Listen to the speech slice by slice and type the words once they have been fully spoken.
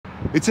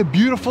It's a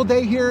beautiful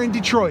day here in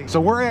Detroit.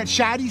 So we're at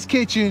Shotty's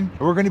Kitchen.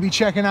 We're gonna be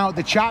checking out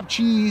the chopped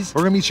cheese.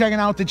 We're gonna be checking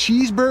out the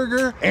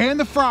cheeseburger and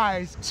the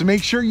fries. So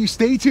make sure you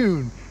stay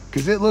tuned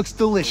because it looks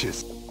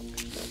delicious.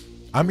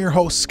 I'm your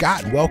host,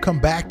 Scott, and welcome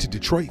back to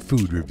Detroit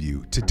Food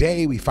Review.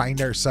 Today, we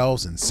find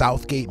ourselves in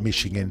Southgate,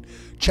 Michigan,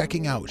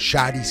 checking out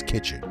Shotty's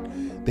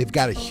Kitchen. They've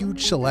got a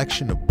huge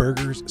selection of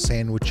burgers,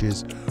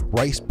 sandwiches,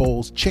 rice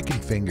bowls, chicken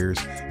fingers,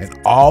 and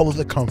all of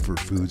the comfort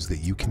foods that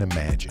you can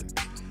imagine.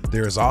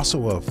 There is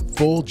also a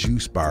full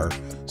juice bar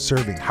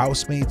serving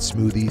house-made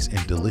smoothies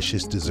and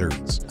delicious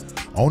desserts.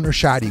 Owner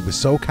Shotty was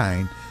so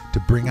kind to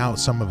bring out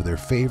some of their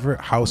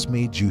favorite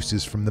house-made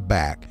juices from the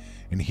back,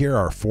 and here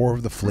are 4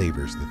 of the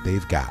flavors that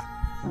they've got.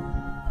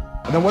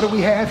 And then what do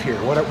we have here?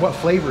 What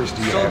flavors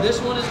do you have? So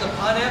this one is the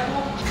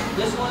pineapple,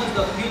 this one is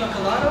the pina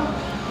colada,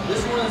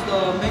 this one is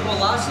the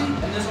mango lassi,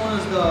 and this one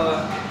is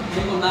the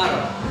mango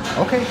nata.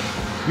 Okay,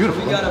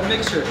 beautiful. We got a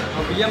mixture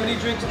of Yemeni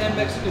drinks and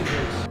Mexican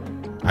drinks.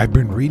 I've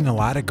been reading a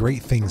lot of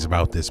great things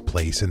about this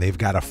place, and they've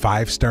got a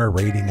 5-star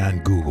rating on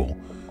Google.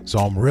 So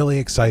I'm really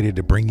excited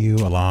to bring you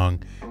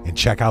along and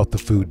check out the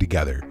food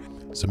together.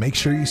 So make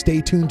sure you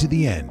stay tuned to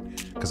the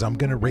end, because I'm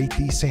going to rate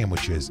these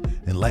sandwiches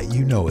and let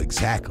you know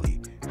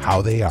exactly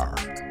how they are.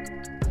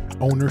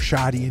 Owner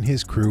Shotty and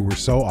his crew were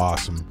so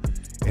awesome,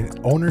 and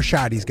Owner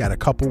Shotty's got a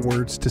couple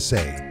words to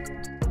say.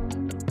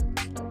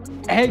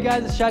 Hey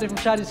guys, it's Shotty from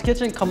Shotty's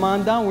Kitchen. Come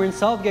on down, we're in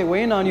Southgate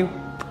waiting on you.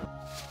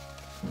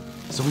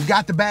 So we've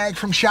got the bag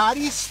from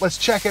Shotty's. Let's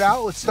check it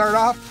out. Let's start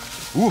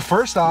off. Ooh,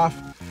 first off,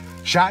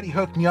 Shotty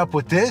hooked me up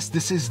with this.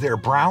 This is their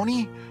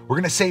brownie. We're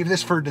gonna save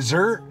this for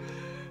dessert.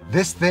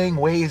 This thing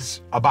weighs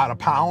about a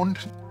pound.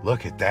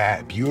 Look at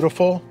that,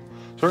 beautiful.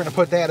 So we're gonna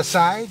put that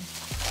aside.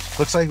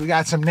 Looks like we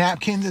got some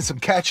napkins and some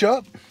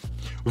ketchup.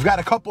 We've got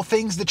a couple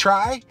things to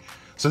try.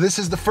 So this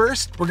is the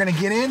first we're gonna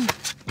get in.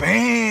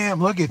 Bam,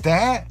 look at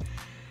that.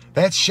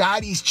 That's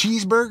Shotty's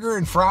cheeseburger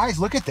and fries.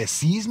 Look at the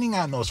seasoning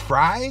on those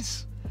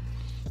fries.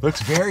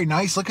 Looks very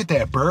nice. Look at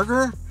that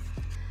burger.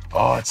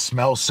 Oh, it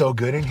smells so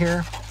good in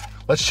here.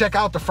 Let's check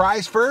out the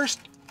fries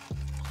first.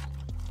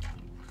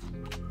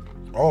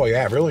 Oh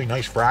yeah, really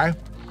nice fry.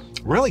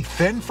 Really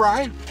thin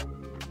fry.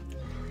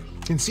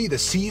 You can see the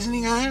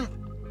seasoning on it.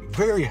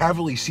 Very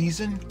heavily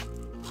seasoned.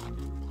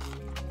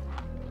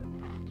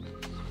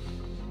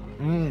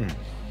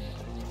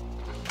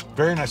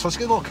 Very nice. Let's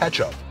get a little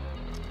ketchup.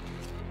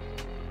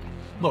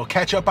 A little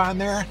ketchup on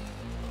there.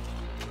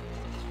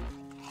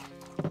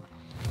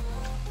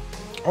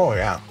 Oh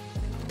yeah.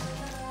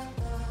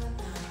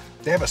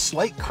 They have a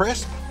slight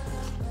crisp.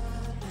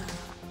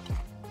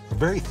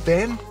 Very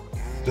thin.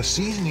 The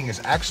seasoning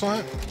is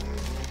excellent.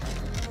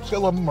 Let's get a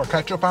little bit more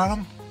ketchup on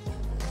them.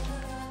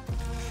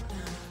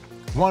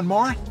 One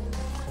more.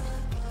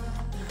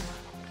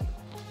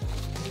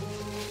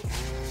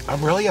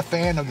 I'm really a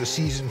fan of the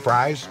seasoned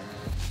fries.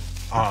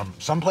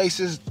 Some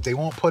places, they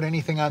won't put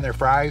anything on their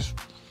fries.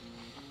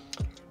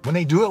 When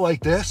they do it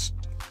like this,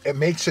 it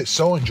makes it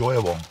so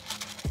enjoyable.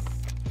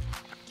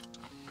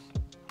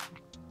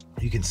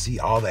 You can see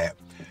all that.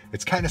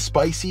 It's kind of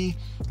spicy,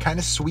 kind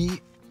of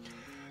sweet,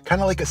 kind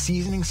of like a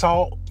seasoning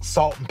salt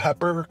and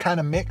pepper kind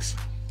of mix.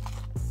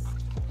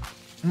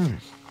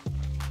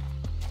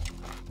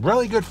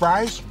 Really good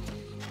fries.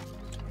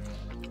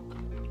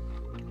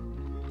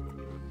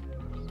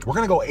 We're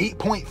gonna go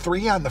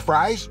 8.3 on the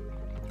fries.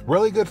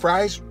 Really good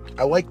fries.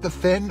 I like the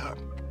thin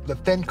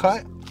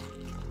cut.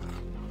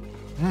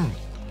 And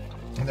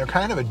they're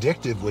kind of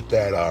addictive with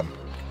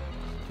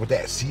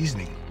that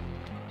seasoning.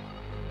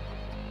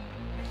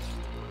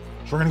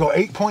 So we're gonna go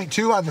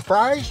 8.2 on the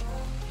fries.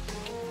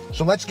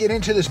 So let's get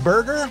into this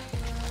burger.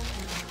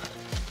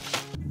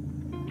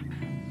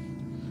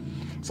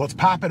 So let's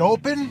pop it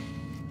open.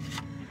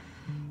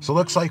 So it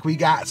looks like we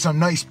got some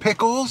nice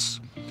pickles.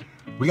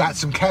 We got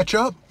some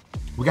ketchup.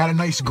 We got a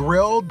nice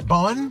grilled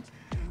bun.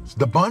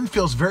 The bun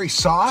feels very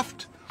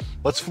soft.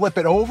 Let's flip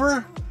it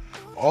over.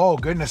 Oh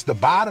goodness, the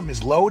bottom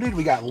is loaded.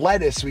 We got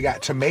lettuce, we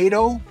got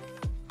tomato.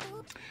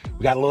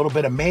 We got a little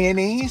bit of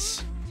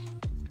mayonnaise.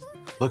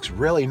 Looks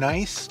really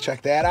nice.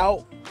 Check that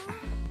out.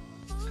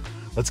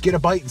 Let's get a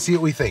bite and see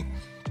what we think.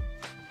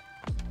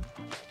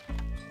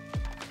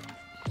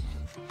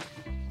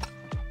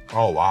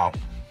 Oh, wow.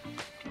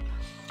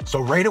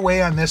 So right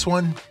away on this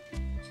one,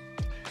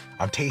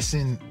 I'm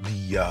tasting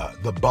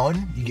the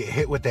bun. You get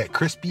hit with that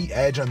crispy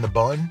edge on the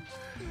bun,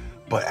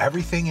 but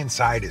everything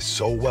inside is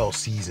so well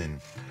seasoned.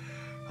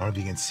 I don't know if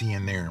you can see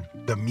in there.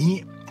 The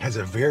meat has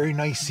a very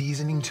nice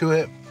seasoning to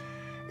it.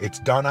 It's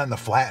done on the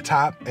flat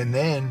top, and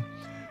then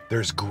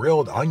there's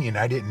grilled onion.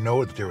 I didn't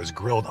know that there was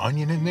grilled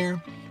onion in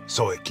there.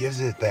 So it gives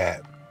it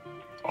that,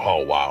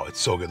 oh wow, it's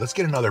so good. Let's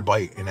get another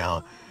bite and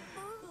I'll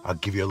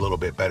give you a little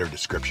bit better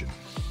description.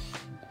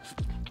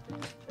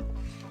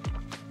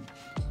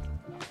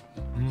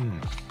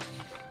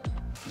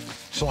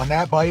 So on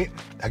that bite,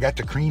 I got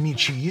the creamy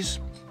cheese.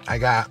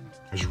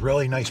 There's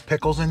really nice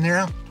pickles in there.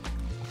 A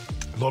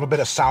little bit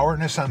of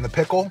sourness on the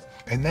pickle.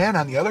 And then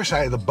on the other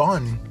side of the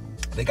bun,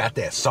 they got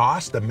that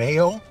sauce, the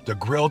mayo, the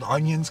grilled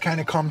onions kind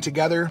of come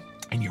together.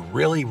 and you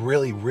really,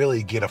 really,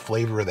 really get a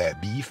flavor of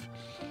that beef.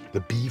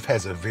 The beef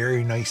has a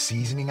very nice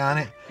seasoning on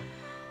it.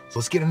 So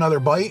let's get another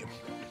bite.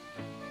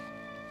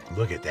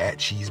 Look at that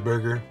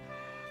cheeseburger.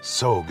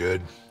 So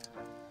good.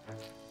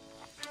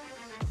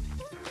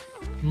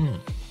 You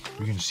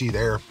can see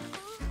there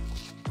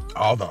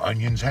all the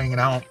onions hanging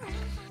out.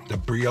 The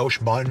brioche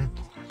bun,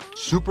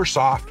 super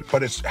soft,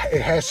 but it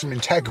has some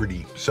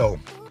integrity. So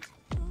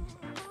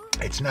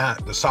it's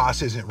not, the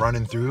sauce isn't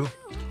running through.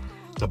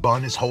 The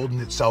bun is holding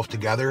itself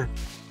together.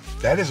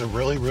 That is a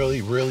really,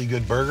 really, really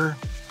good burger.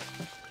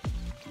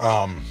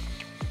 I'm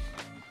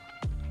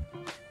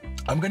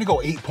gonna go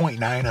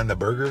 8.9 on the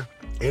burger.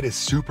 It is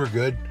super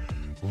good,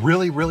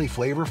 really, really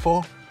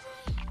flavorful.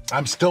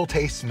 I'm still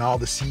tasting all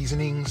the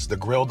seasonings, the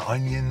grilled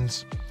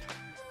onions.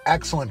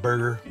 Excellent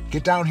burger.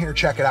 Get down here,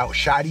 check it out.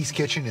 Shotty's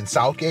Kitchen in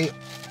Southgate.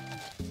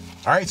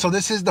 All right, so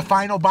this is the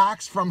final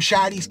box from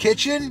Shotty's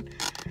Kitchen.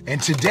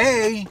 And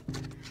today,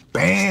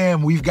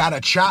 bam, we've got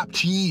a chopped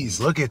cheese.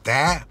 Look at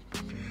that.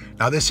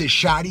 Now this is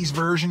Shotty's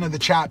version of the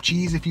chopped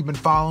cheese. If you've been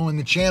following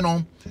the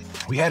channel,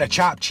 we had a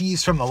chopped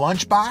cheese from the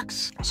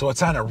lunchbox. So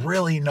it's on a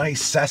really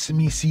nice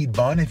sesame seed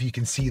bun, if you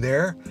can see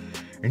there.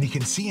 And you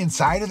can see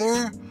inside of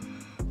there,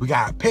 we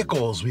got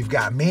pickles, we've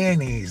got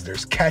mayonnaise,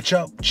 there's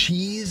ketchup,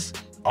 cheese,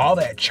 all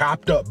that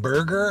chopped up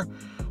burger.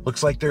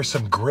 Looks like there's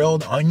some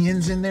grilled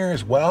onions in there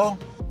as well.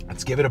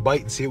 Let's give it a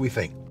bite and see what we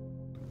think.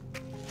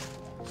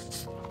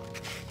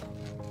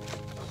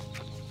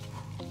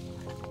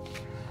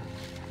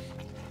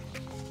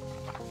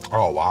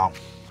 Oh, wow.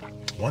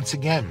 Once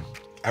again,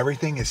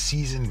 everything is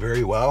seasoned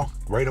very well.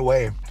 Right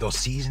away, those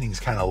seasonings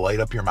kind of light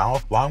up your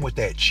mouth. Along with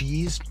that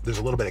cheese, there's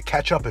a little bit of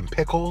ketchup and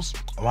pickles,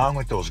 along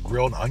with those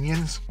grilled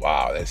onions.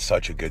 Wow, that's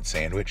such a good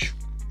sandwich.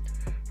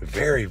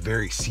 Very,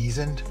 very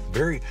seasoned.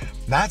 Very,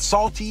 not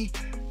salty,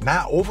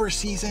 not over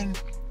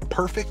seasoned,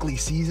 perfectly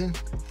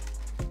seasoned.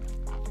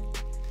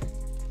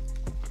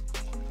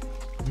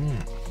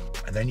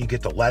 And then you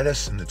get the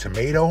lettuce and the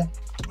tomato,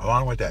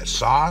 along with that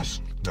sauce,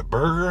 the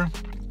burger,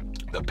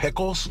 the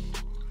pickles.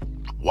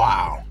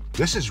 Wow,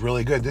 this is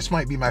really good. This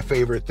might be my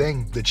favorite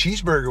thing. The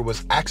cheeseburger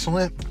was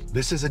excellent.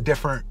 This is a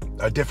different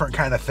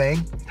kind of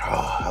thing.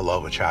 Oh, I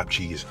love a chopped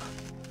cheese.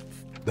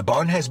 The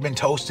bun has been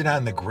toasted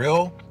on the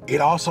grill.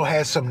 It also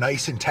has some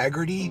nice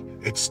integrity.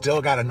 It's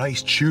still got a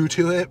nice chew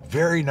to it.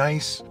 Very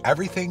nice.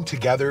 Everything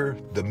together,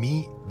 the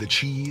meat, the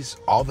cheese,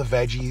 all the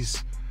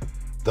veggies,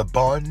 the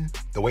bun,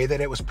 the way that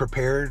it was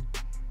prepared,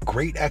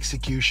 great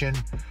execution.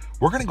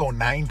 We're gonna go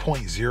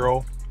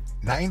 9.0.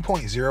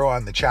 9.0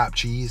 on the chopped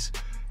cheese.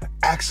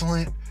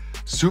 Excellent,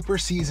 super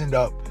seasoned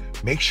up.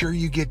 Make sure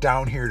you get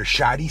down here to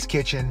Shotty's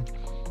Kitchen.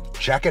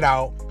 Check it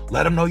out.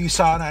 Let them know you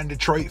saw it on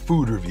Detroit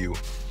Food Review.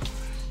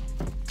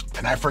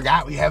 And I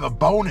forgot we have a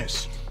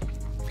bonus.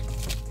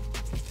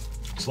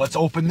 So let's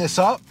open this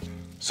up.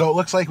 So it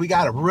looks like we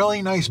got a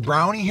really nice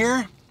brownie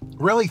here.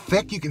 Really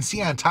thick, you can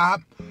see on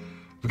top.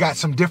 We got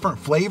some different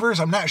flavors.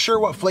 I'm not sure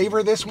what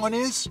flavor this one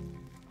is.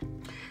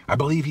 I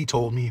believe he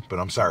told me, but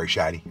I'm sorry,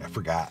 Shotty, I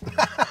forgot.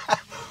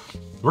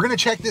 We're gonna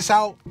check this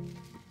out.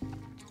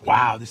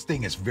 Wow, this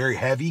thing is very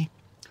heavy.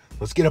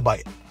 Let's get a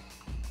bite.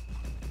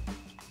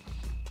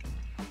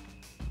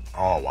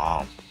 Oh,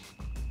 wow.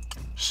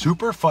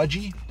 Super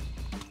fudgy,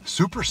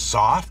 super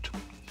soft.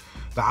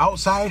 The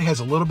outside has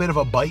a little bit of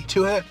a bite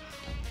to it,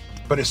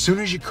 but as soon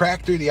as you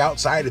crack through the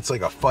outside, it's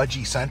like a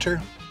fudgy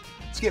center.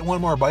 Let's get one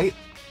more bite.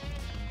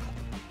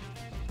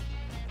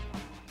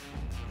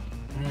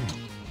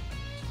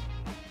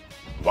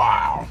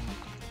 Wow.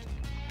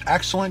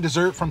 Excellent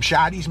dessert from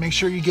Shotty's. Make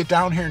sure you get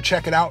down here and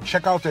check it out.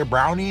 Check out their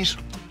brownies.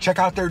 Check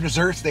out their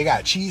desserts. They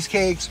got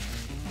cheesecakes.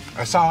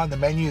 I saw on the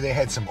menu they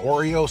had some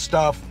Oreo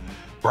stuff,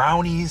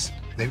 brownies.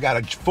 They've got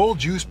a full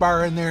juice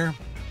bar in there,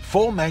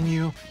 full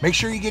menu. Make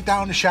sure you get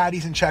down to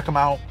Shotty's and check them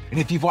out. And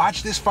if you've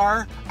watched this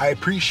far, I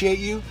appreciate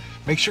you.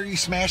 Make sure you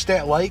smash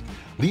that like,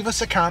 leave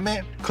us a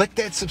comment, click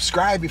that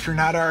subscribe if you're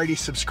not already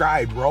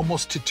subscribed. We're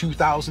almost to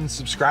 2,000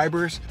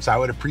 subscribers, so I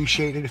would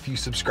appreciate it if you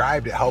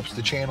subscribed. It helps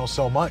the channel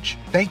so much.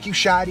 Thank you,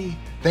 Shotty.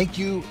 Thank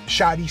you,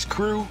 Shotty's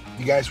crew.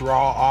 You guys were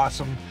all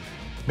awesome.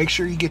 Make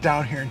sure you get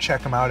down here and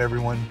check them out,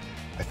 everyone.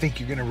 I think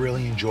you're gonna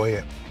really enjoy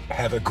it.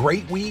 Have a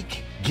great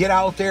week. Get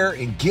out there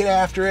and get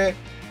after it,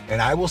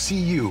 and I will see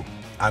you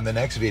on the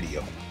next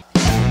video.